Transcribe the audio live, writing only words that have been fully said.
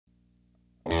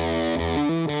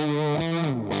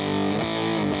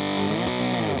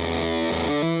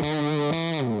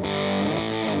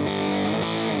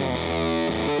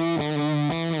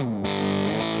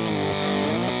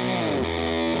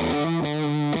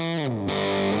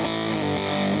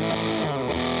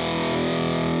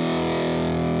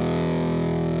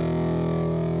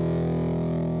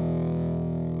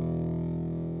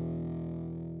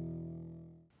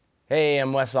Hey,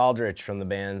 I'm Wes Aldrich from the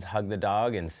bands Hug the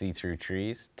Dog and See Through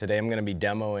Trees. Today I'm going to be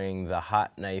demoing the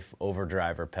Hot Knife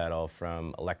Overdriver pedal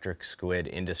from Electric Squid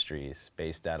Industries,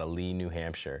 based out of Lee, New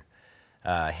Hampshire.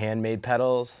 Handmade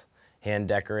pedals, hand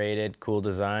decorated, cool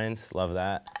designs, love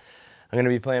that. I'm going to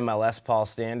be playing my Les Paul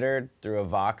Standard through a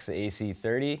Vox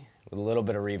AC30 with a little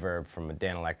bit of reverb from a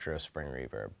Dan Electro Spring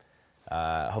Reverb.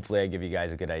 Hopefully I give you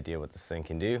guys a good idea what this thing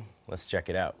can do. Let's check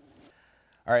it out.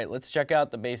 All right, let's check out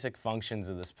the basic functions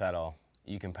of this pedal.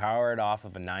 You can power it off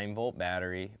of a 9-volt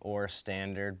battery or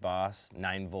standard Boss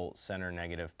 9-volt center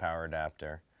negative power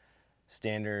adapter.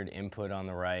 Standard input on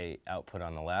the right, output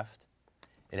on the left.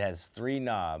 It has 3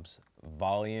 knobs: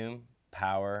 volume,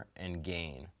 power, and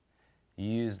gain. You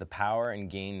use the power and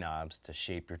gain knobs to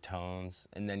shape your tones,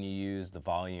 and then you use the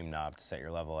volume knob to set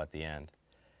your level at the end.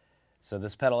 So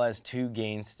this pedal has 2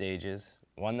 gain stages,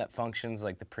 one that functions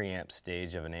like the preamp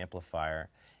stage of an amplifier,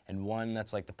 and one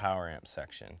that's like the power amp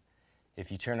section.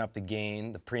 If you turn up the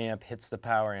gain, the preamp hits the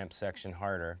power amp section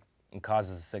harder and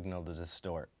causes the signal to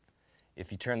distort.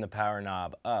 If you turn the power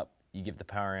knob up, you give the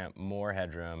power amp more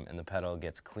headroom and the pedal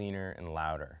gets cleaner and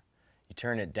louder. You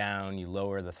turn it down, you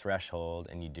lower the threshold,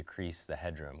 and you decrease the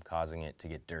headroom, causing it to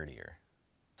get dirtier.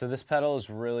 So this pedal is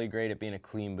really great at being a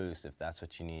clean boost if that's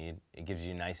what you need. It gives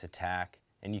you a nice attack,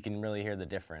 and you can really hear the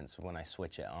difference when I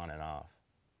switch it on and off.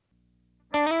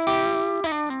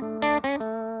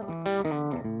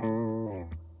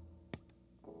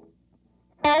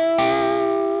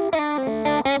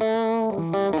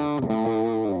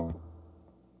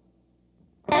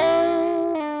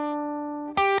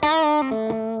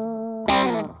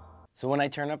 So when I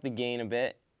turn up the gain a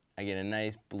bit, I get a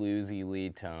nice bluesy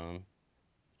lead tone. You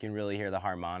can really hear the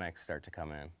harmonics start to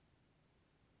come in.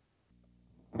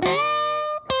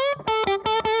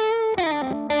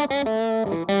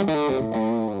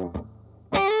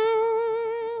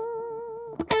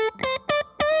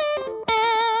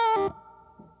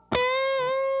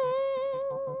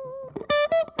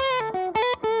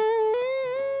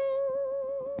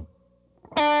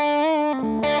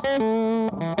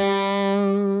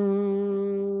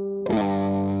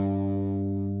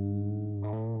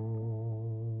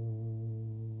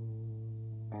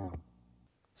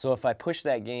 So if I push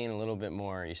that gain a little bit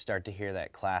more, you start to hear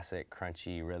that classic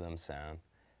crunchy rhythm sound.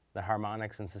 The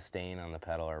harmonics and sustain on the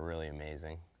pedal are really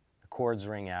amazing. The chords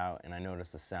ring out, and I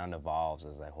notice the sound evolves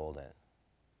as I hold it.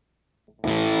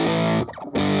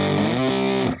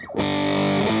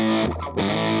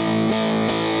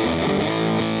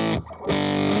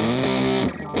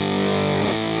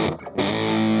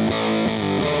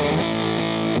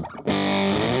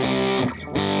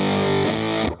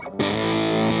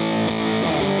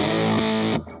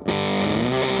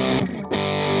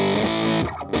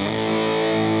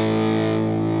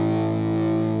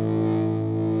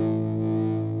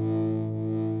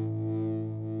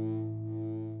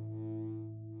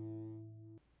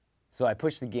 So I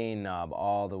push the gain knob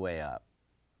all the way up.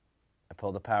 I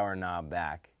pull the power knob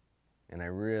back, and I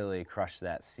really crush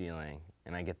that ceiling,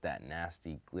 and I get that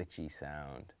nasty, glitchy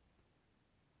sound.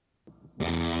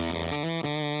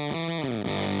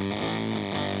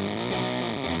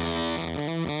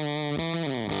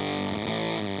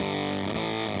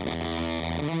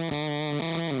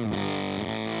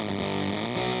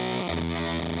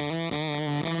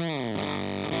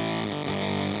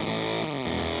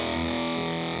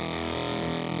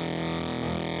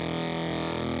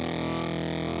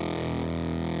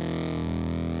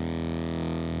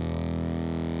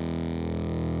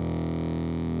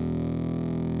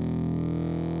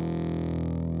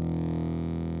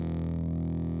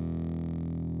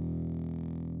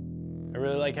 I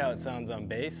really like how it sounds on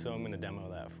bass, so I'm going to demo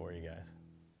that for you guys.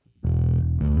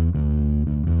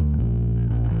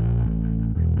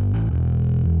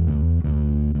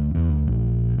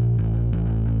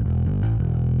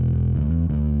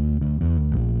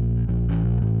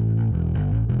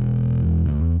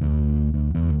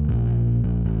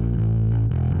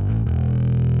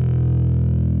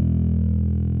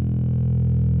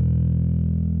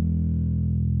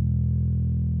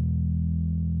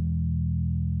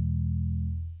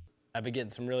 I've been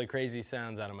getting some really crazy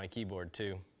sounds out of my keyboard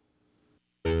too.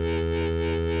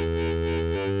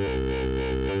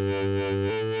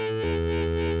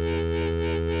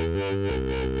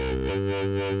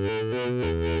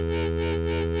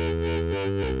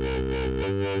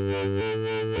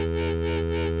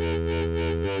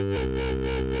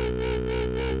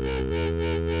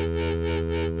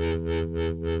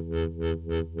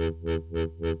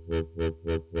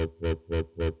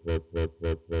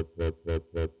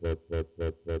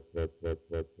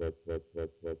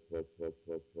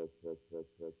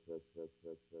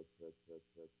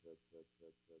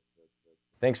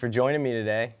 Thanks for joining me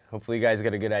today. Hopefully you guys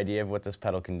got a good idea of what this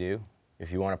pedal can do.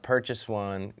 If you want to purchase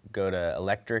one, go to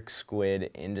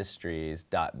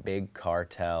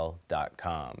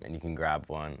electricsquidindustries.bigcartel.com and you can grab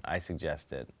one. I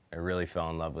suggest it. I really fell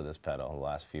in love with this pedal the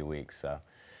last few weeks, so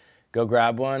go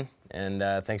grab one, and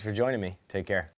thanks for joining me. Take care.